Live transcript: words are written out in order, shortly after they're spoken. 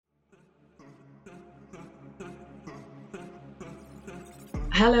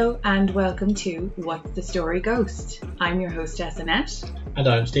Hello and welcome to What's the Story Ghost? I'm your hostess Annette. And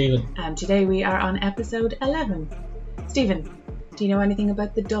I'm Stephen. And today we are on episode 11. Stephen, do you know anything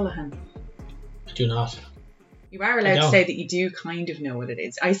about the Dullahan? I do not. You are allowed to say that you do kind of know what it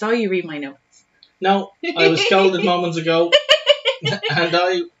is. I saw you read my notes. No, I was scolded moments ago and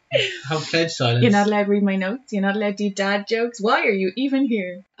I have pledged silence. You're not allowed to read my notes? You're not allowed to do dad jokes? Why are you even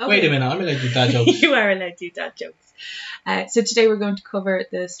here? Okay. Wait a minute, I'm allowed to do dad jokes. You are allowed to do dad jokes. So today we're going to cover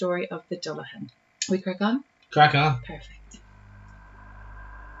the story of the Dullahan. We crack on? Crack on. Perfect.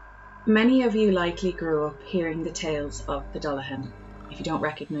 Many of you likely grew up hearing the tales of the Dullahan. If you don't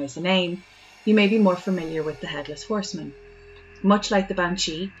recognise the name, you may be more familiar with the Headless Horseman. Much like the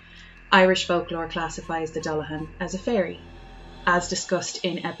Banshee, Irish folklore classifies the Dullahan as a fairy. As discussed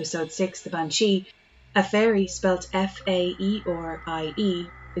in episode 6, the Banshee, a fairy spelt F-A-E-R-I-E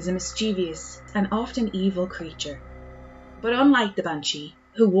is a mischievous and often evil creature. But unlike the Banshee,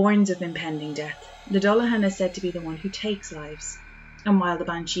 who warns of impending death, the Dullahan is said to be the one who takes lives. And while the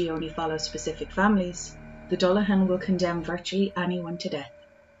Banshee only follows specific families, the Dullahan will condemn virtually anyone to death.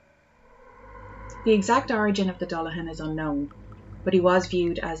 The exact origin of the Dullahan is unknown, but he was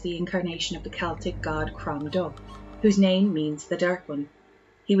viewed as the incarnation of the Celtic god Crom Dubh, whose name means the Dark One.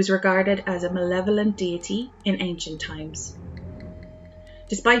 He was regarded as a malevolent deity in ancient times.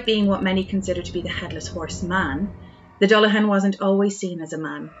 Despite being what many consider to be the Headless Horseman, the Dullahan wasn't always seen as a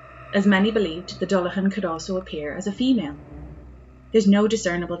man, as many believed the Dullahan could also appear as a female. There's no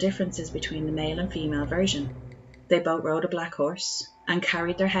discernible differences between the male and female version. They both rode a black horse and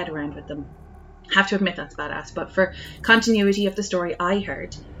carried their head around with them. Have to admit that's badass, but for continuity of the story I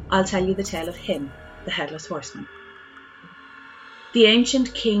heard, I'll tell you the tale of him, the Headless Horseman. The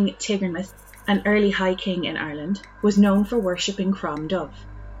ancient King Tigernmas, an early High King in Ireland, was known for worshipping Crom Dubh.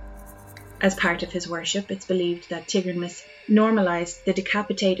 As part of his worship, it's believed that Tigernmas normalised the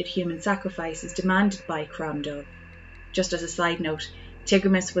decapitated human sacrifices demanded by Crom Dubh. Just as a side note,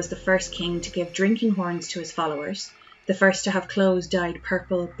 Tigernmas was the first king to give drinking horns to his followers, the first to have clothes dyed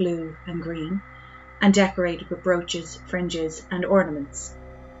purple, blue and green, and decorated with brooches, fringes and ornaments.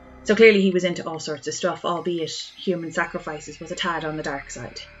 So clearly he was into all sorts of stuff, albeit human sacrifices was a tad on the dark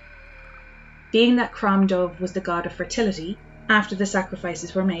side. Being that Crom Dubh was the god of fertility, after the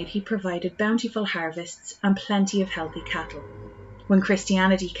sacrifices were made, he provided bountiful harvests and plenty of healthy cattle. When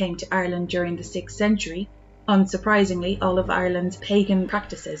Christianity came to Ireland during the 6th century, unsurprisingly, all of Ireland's pagan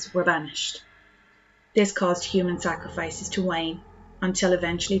practices were banished. This caused human sacrifices to wane, until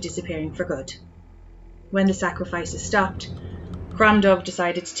eventually disappearing for good. When the sacrifices stopped, Crom Dubh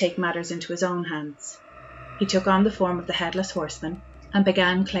decided to take matters into his own hands. He took on the form of the Headless Horseman and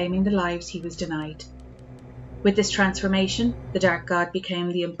began claiming the lives he was denied. With this transformation, the Dark God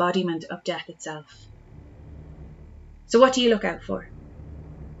became the embodiment of death itself. So what do you look out for?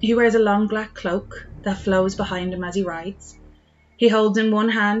 He wears a long black cloak that flows behind him as he rides. He holds in one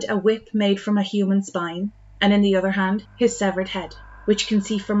hand a whip made from a human spine, and in the other hand his severed head, which can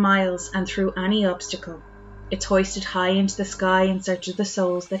see for miles and through any obstacle. It's hoisted high into the sky in search of the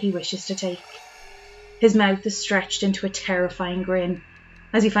souls that he wishes to take. His mouth is stretched into a terrifying grin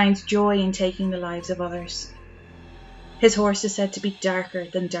as he finds joy in taking the lives of others. His horse is said to be darker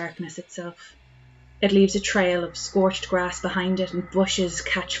than darkness itself. It leaves a trail of scorched grass behind it and bushes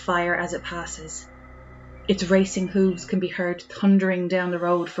catch fire as it passes. Its racing hooves can be heard thundering down the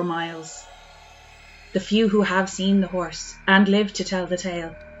road for miles. The few who have seen the horse and lived to tell the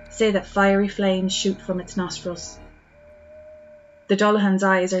tale say that fiery flames shoot from its nostrils. The Dullahan's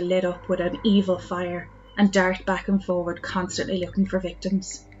eyes are lit up with an evil fire and dart back and forward, constantly looking for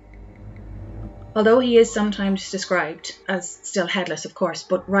victims. Although he is sometimes described as still headless, of course,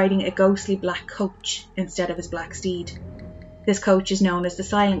 but riding a ghostly black coach instead of his black steed. This coach is known as the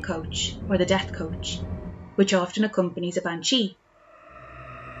silent coach or the death coach, which often accompanies a banshee.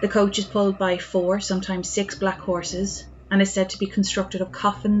 The coach is pulled by 4, sometimes 6 black horses and is said to be constructed of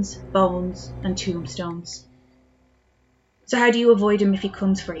coffins, bones and tombstones. So how do you avoid him if he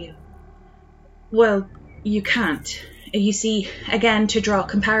comes for you? Well, you can't. You see, again, to draw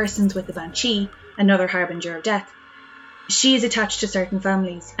comparisons with the banshee, another harbinger of death, she is attached to certain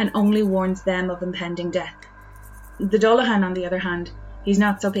families and only warns them of impending death. The Dullahan, on the other hand, he's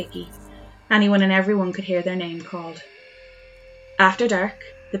not so picky. Anyone and everyone could hear their name called. After dark,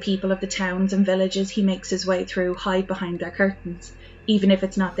 the people of the towns and villages he makes his way through hide behind their curtains, even if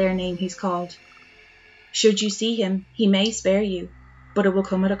it's not their name he's called. Should you see him, he may spare you, but it will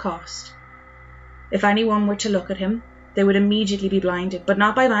come at a cost. If anyone were to look at him, they would immediately be blinded, but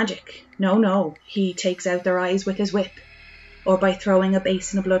not by magic. No, he takes out their eyes with his whip, or by throwing a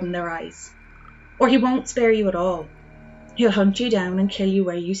basin of blood in their eyes. Or he won't spare you at all. He'll hunt you down and kill you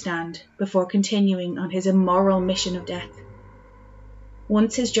where you stand, before continuing on his immoral mission of death.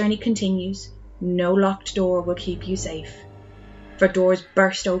 Once his journey continues, no locked door will keep you safe, for doors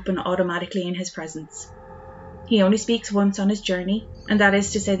burst open automatically in his presence. He only speaks once on his journey, and that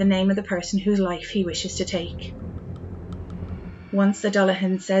is to say the name of the person whose life he wishes to take. Once the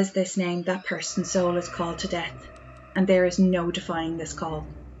Dullahan says this name, that person's soul is called to death, and there is no defying this call.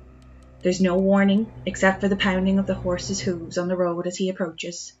 There's no warning, except for the pounding of the horse's hooves on the road as he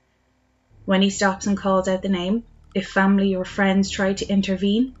approaches. When he stops and calls out the name, if family or friends try to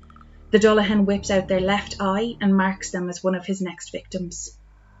intervene, the Dullahan whips out their left eye and marks them as one of his next victims.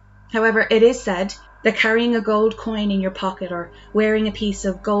 However, it is said that carrying a gold coin in your pocket or wearing a piece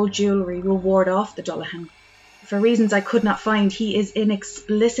of gold jewellery will ward off the Dullahan. For reasons I could not find, he is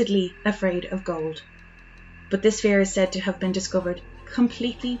inexplicitly afraid of gold. But this fear is said to have been discovered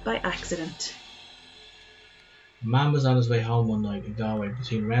completely by accident. A man was on his way home one night in Galway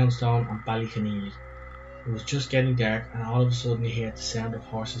between Roundstone and Ballyconneely. It was just getting dark, and all of a sudden he heard the sound of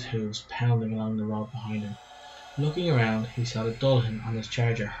horses' hooves pounding along the road behind him. Looking around, he saw the Dullahan on his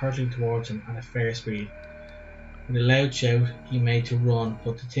charger hurtling towards him at a fair speed. With a loud shout, he made to run,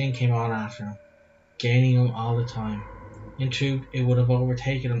 but the thing came on after him, gaining him all the time. In truth, it would have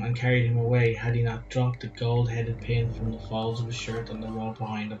overtaken him and carried him away had he not dropped the gold-headed pin from the folds of his shirt on the road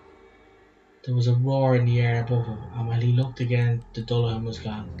behind him. There was a roar in the air above him, and when he looked again, the Dullahan was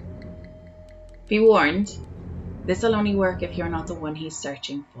gone. Be warned, this'll only work if you're not the one he's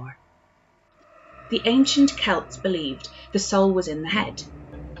searching for. The ancient Celts believed the soul was in the head,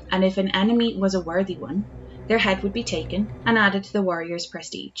 and if an enemy was a worthy one, their head would be taken and added to the warrior's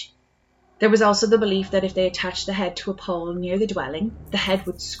prestige. There was also the belief that if they attached the head to a pole near the dwelling, the head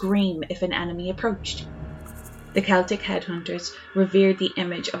would scream if an enemy approached. The Celtic headhunters revered the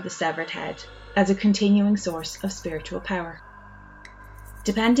image of the severed head as a continuing source of spiritual power.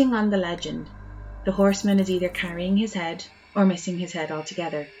 Depending on the legend, the horseman is either carrying his head or missing his head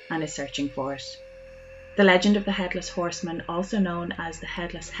altogether and is searching for it. The legend of the Headless Horseman, also known as the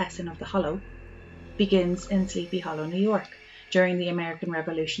Headless Hessian of the Hollow, begins in Sleepy Hollow, New York, during the American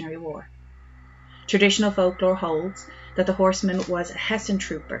Revolutionary War. Traditional folklore holds that the horseman was a Hessian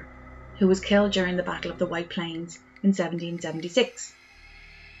trooper who was killed during the Battle of the White Plains in 1776.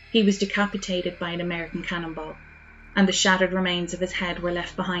 He was decapitated by an American cannonball, and the shattered remains of his head were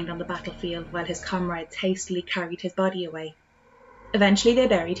left behind on the battlefield while his comrades hastily carried his body away. Eventually they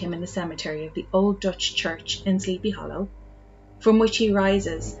buried him in the cemetery of the Old Dutch Church in Sleepy Hollow, from which he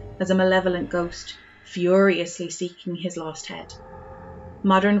rises as a malevolent ghost, furiously seeking his lost head.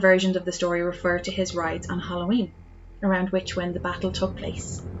 Modern versions of the story refer to his rides on Halloween, around when the battle took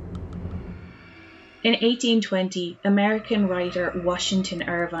place. In 1820, American writer Washington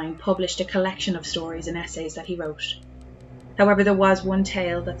Irving published a collection of stories and essays that he wrote. However, there was one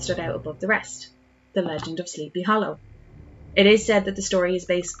tale that stood out above the rest, the legend of Sleepy Hollow. It is said that the story is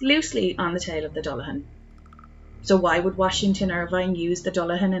based loosely on the tale of the Dullahan. So why would Washington Irving use the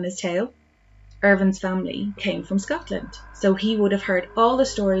Dullahan in his tale? Irving's family came from Scotland, so he would have heard all the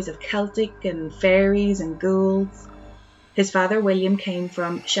stories of Celtic and fairies and ghouls. His father William came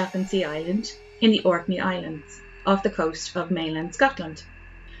from Shaughnessy Island in the Orkney Islands, off the coast of mainland Scotland.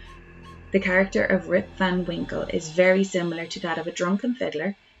 The character of Rip Van Winkle is very similar to that of a drunken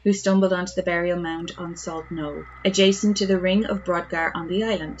fiddler who stumbled onto the burial mound on Salt Knowe, adjacent to the Ring of Brodgar on the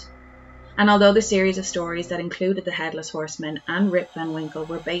island. And although the series of stories that included the Headless Horseman and Rip Van Winkle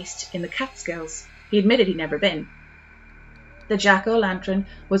were based in the Catskills, he admitted he'd never been. The jack-o'-lantern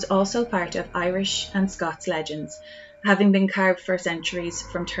was also part of Irish and Scots legends, having been carved for centuries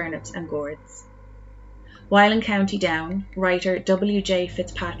from turnips and gourds. While in County Down, writer W.J.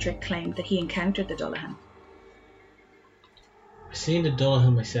 Fitzpatrick claimed that he encountered the Dullahan. I seen the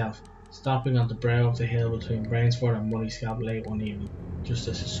Dullahan myself, stopping on the brow of the hill between Brainsford and Mollyscap late one evening, just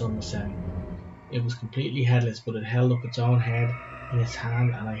as the sun was setting. It was completely headless, but it held up its own head in its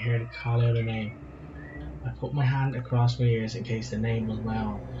hand, and I heard it call out a name. I put my hand across my ears in case the name was my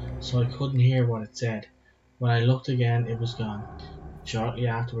own, so I couldn't hear what it said. When I looked again, it was gone. Shortly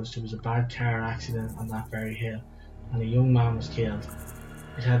afterwards, there was a bad car accident on that very hill, and a young man was killed.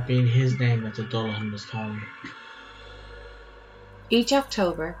 It had been his name that the Dullahan was calling. Each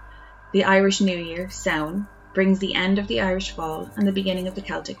October, the Irish New Year, Samhain, brings the end of the Irish fall and the beginning of the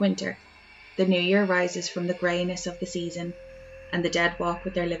Celtic winter. The New Year rises from the greyness of the season, and the dead walk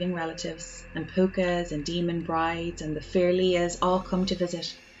with their living relatives, and pukas and demon brides and the Fearlias all come to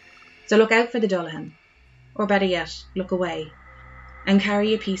visit. So look out for the Dullahan, or better yet, look away, and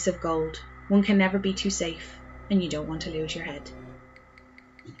carry a piece of gold. One can never be too safe, and you don't want to lose your head.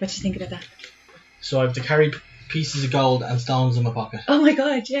 What do you think about that? So I have to carry pieces of gold and stones in my pocket. Oh my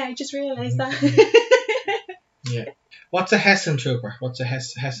god, yeah, I just realised that. Yeah. What's a Hessen trooper? What's a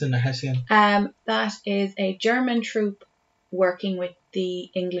Hessen, a Hessian? That is a German troop working with the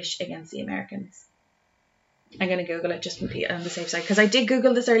English against the Americans. I'm going to Google it just to be on the safe side, because I did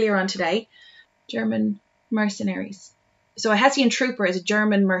Google this earlier on today. German mercenaries. So a Hessian trooper is a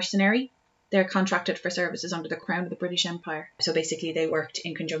German mercenary. They're contracted for services under the Crown of the British Empire. So basically they worked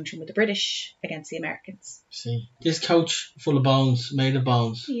in conjunction with the British against the Americans. See, this coach full of bones, made of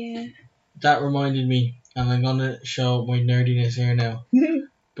bones. Yeah. That reminded me, and I'm going to show my nerdiness here now,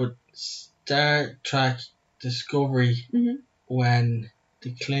 but Star Trek Discovery, when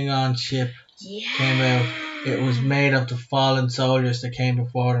the Klingon ship came out, it was made of the fallen soldiers that came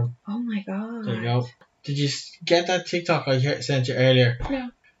before them. Oh my god. There you go. Did you get that TikTok I sent you earlier? No.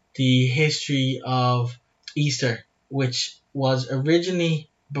 The history of Easter, which was originally,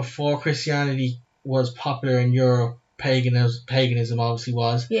 before Christianity was popular in Europe, paganism obviously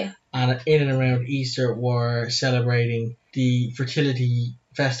was. Yeah. And in and around Easter were celebrating the fertility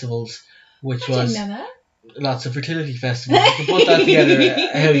festivals, which was didn't know that. Lots of fertility festivals. You can put that together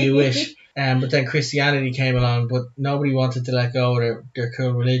how you wish. But then Christianity came along, but nobody wanted to let go of their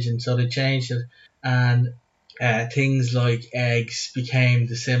cool religion, so they changed it. And things like eggs became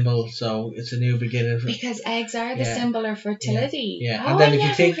the symbol, so it's a new beginning. Because eggs are the symbol of fertility. Yeah. Oh, And then I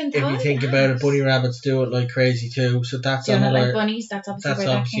if never you think about it, bunny rabbits do it like crazy too. So that's another. Like bunnies, that's obviously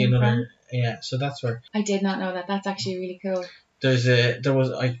where that came from. Yeah, so that's where. I did not know that. That's actually really cool.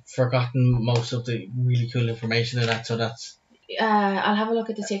 I've forgotten most of the really cool information in that, so that's. I'll have a look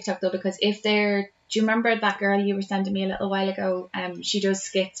at the TikTok though, because if they're. Do you remember that girl you were sending me a little while ago? She does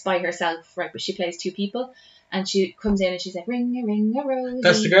skits by herself, right? But she plays two people, and she comes in and she's like, "Ring a rosy."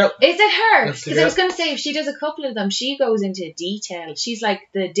 That's the girl. Is it her? Because I was going to say, if she does a couple of them, she goes into detail. She's like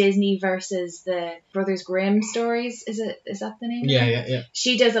the Disney versus the Brothers Grimm stories. Is that the name? Yeah.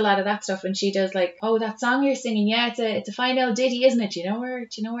 She does a lot of that stuff, and she does like, oh, that song you're singing, yeah, it's a fine old ditty, isn't it? Do you know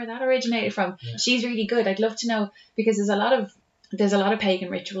where that originated from? Yeah. She's really good. I'd love to know, because there's a lot of pagan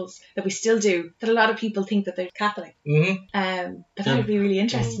rituals that we still do that a lot of people think that they're Catholic. But that would be really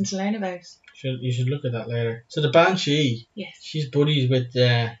interesting to learn about. You should look at that later. So the Banshee, yes, she's buddies with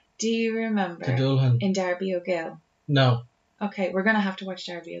do you remember the Dullahan in Darby O'Gill? No. Okay, we're gonna have to watch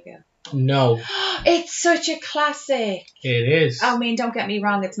Darby O'Gill. No. It's such a classic. It is. I mean, don't get me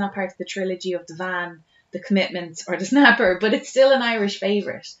wrong, it's not part of the trilogy of The Van, The Commitments, or The Snapper, but it's still an Irish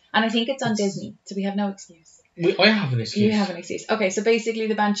favourite. And I think it's on Disney, so we have no excuse. I have an excuse. You have an excuse. Okay, so basically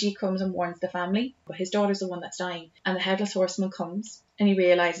the Banshee comes and warns the family, but his daughter's the one that's dying. And the Headless Horseman comes and he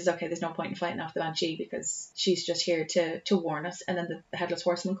realises, okay, there's no point in fighting off the Banshee because she's just here to warn us. And then the Headless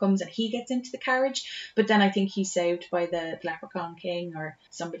Horseman comes and he gets into the carriage. But then I think he's saved by the Leprechaun King or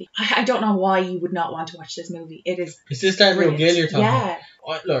somebody. I don't know why you would not want to watch this movie. It is. Is this that real Gill you're talking about?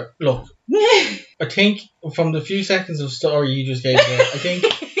 Yeah. Look. I think from the few seconds of story you just gave me,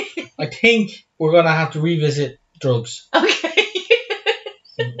 I think we're going to have to revisit drugs. Okay.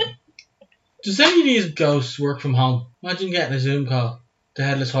 Does any of these ghosts work from home? Imagine getting a Zoom call. The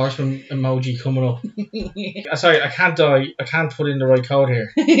Headless Horseman emoji coming up. Sorry, I can't die. I can't put in the right code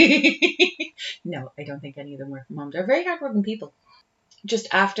here. No, I don't think any of them work from home. They're very hard-working people. Just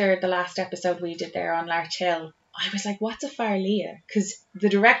after the last episode we did there on Larch Hill, I was like, what's a Farlia? Because the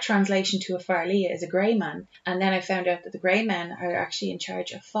direct translation to a Farlia is a grey man. And then I found out that the grey men are actually in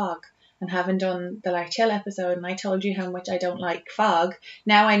charge of fog. And having done the Larch Hill episode, and I told you how much I don't like fog,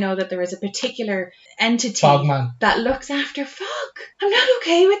 now I know that there is a particular entity Fogman. that looks after fog. I'm not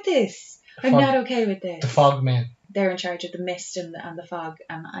okay with this. I'm not okay with this. The Fogman. They're in charge of the mist and the fog,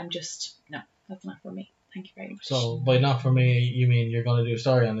 and I'm just, no, that's not for me. Thank you very much. So, by not for me, you mean you're going to do a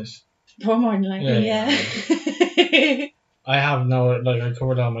story on this? More than likely, yeah. I have I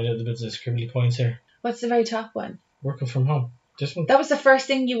covered all my little bits of scribbly points here. What's the very top one? Working from home. This one. That was the first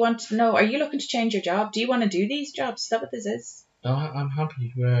thing you want to know. Are you looking to change your job? Do you want to do these jobs? Is that what this is? No, I'm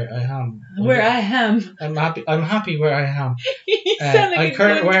happy where I am. I'm happy where I am. Where I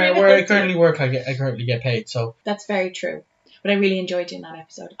currently work, I currently get paid. So that's very true. But I really enjoyed doing that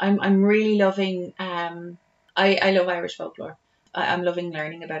episode. I'm really loving. I love Irish folklore. I'm loving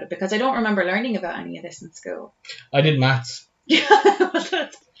learning about it because I don't remember learning about any of this in school. I did maths.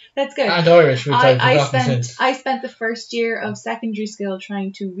 That's good. And Irish, which I've forgotten since. I spent the first year of secondary school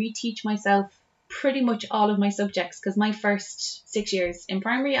trying to reteach myself pretty much all of my subjects because my first 6 years in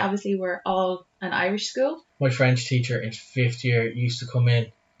primary obviously were all an Irish school. My French teacher in 5th year used to come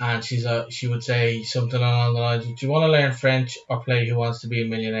in and she would say something along the lines of, do you want to learn French or play Who Wants to Be a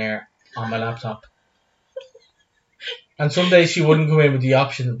Millionaire on my laptop? And some days she wouldn't come in with the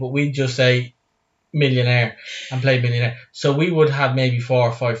option, but we'd just say, Millionaire and play Millionaire. So we would have maybe 4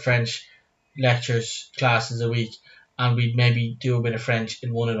 or 5 French classes a week, and we'd maybe do a bit of French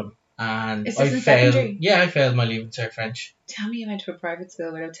in one of them. And Is this in secondary? Yeah, I failed my Leaving Cert French. Tell me you went to a private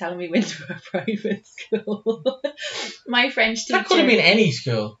school without telling me you went to a private school. My French teacher... That could have been any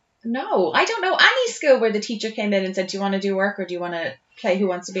school. No, I don't know any school where the teacher came in and said, do you want to do work or do you want to play Who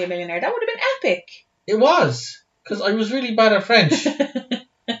Wants to Be a Millionaire? That would have been epic. It was, because I was really bad at French.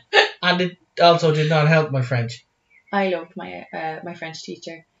 And it also did not help my French. I loved my my French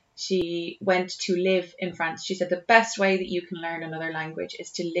teacher. She went to live in France. She said the best way that you can learn another language is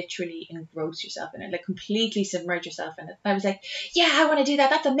to literally engross yourself in it, like completely submerge yourself in it. I was like, yeah, I want to do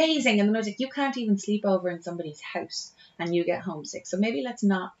that. That's amazing. And then I was like, you can't even sleep over in somebody's house and you get homesick. So maybe let's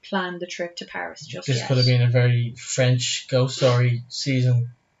not plan the trip to Paris just yet. This could have been a very French ghost story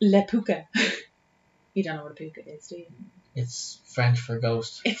season. Le Puka. You don't know what a puka is, do you? It's French for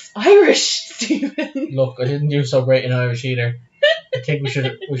ghost. It's Irish, Stephen. Look, I didn't do so great in Irish either. I think we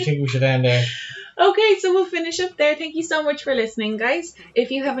should end there. Okay, so we'll finish up there. Thank you so much for listening, guys.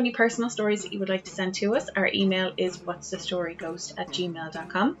 If you have any personal stories that you would like to send to us, our email is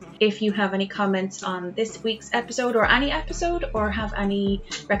whatsthestoryghost@gmail.com. If you have any comments on this week's episode or any episode, or have any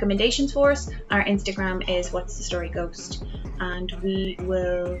recommendations for us, our Instagram is whatsthestoryghost. And we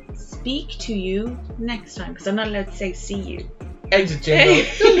will speak to you next time, because I'm not allowed to say see you. Exit jingle.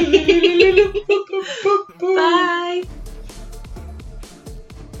 Bye.